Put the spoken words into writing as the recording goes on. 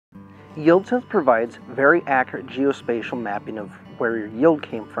YieldSense provides very accurate geospatial mapping of where your yield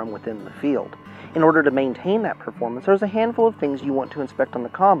came from within the field. In order to maintain that performance, there's a handful of things you want to inspect on the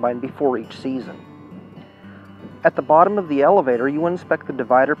combine before each season. At the bottom of the elevator, you want to inspect the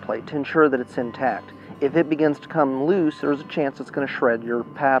divider plate to ensure that it's intact. If it begins to come loose, there's a chance it's going to shred your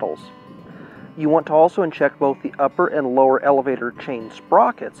paddles. You want to also check both the upper and lower elevator chain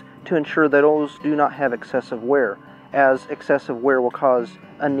sprockets to ensure that those do not have excessive wear, as excessive wear will cause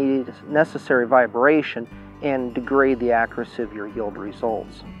unnecessary vibration and degrade the accuracy of your yield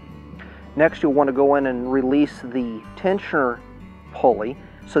results. Next, you'll want to go in and release the tensioner pulley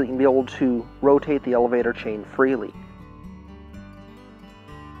so that you can be able to rotate the elevator chain freely.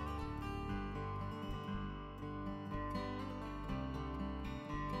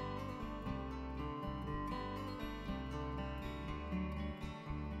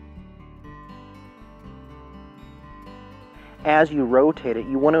 As you rotate it,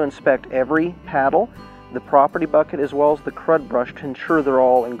 you want to inspect every paddle, the property bucket, as well as the crud brush to ensure they're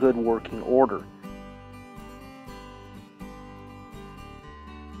all in good working order.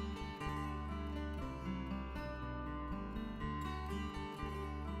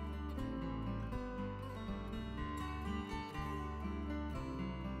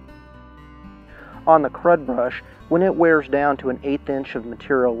 On the crud brush, when it wears down to an 1/8 inch of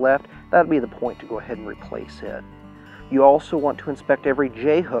material left, that'll be the point to go ahead and replace it. You also want to inspect every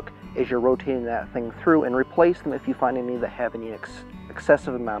J-hook as you're rotating that thing through and replace them if you find any that have any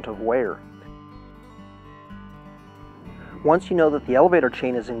excessive amount of wear. Once you know that the elevator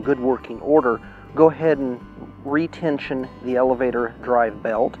chain is in good working order, go ahead and retension the elevator drive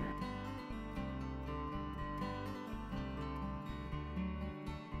belt.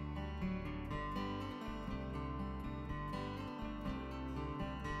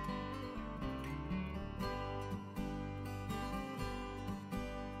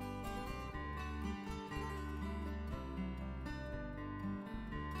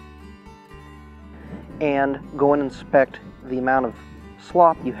 And go and inspect the amount of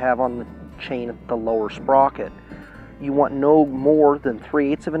slop you have on the chain at the lower sprocket. You want no more than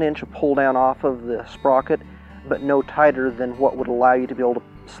 3/8 of an inch of pull down off of the sprocket, but no tighter than what would allow you to be able to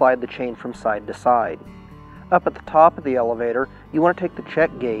slide the chain from side to side. Up at the top of the elevator, you want to take the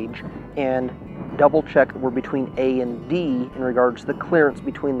check gauge and double check that we're between A and D in regards to the clearance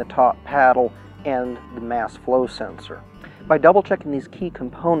between the top paddle and the mass flow sensor. By double checking these key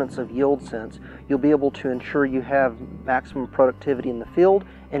components of YieldSense, you'll be able to ensure you have maximum productivity in the field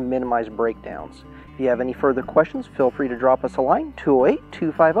and minimize breakdowns. If you have any further questions, feel free to drop us a line,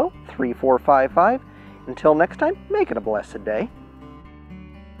 208-250-3455. Until next time, make it a blessed day.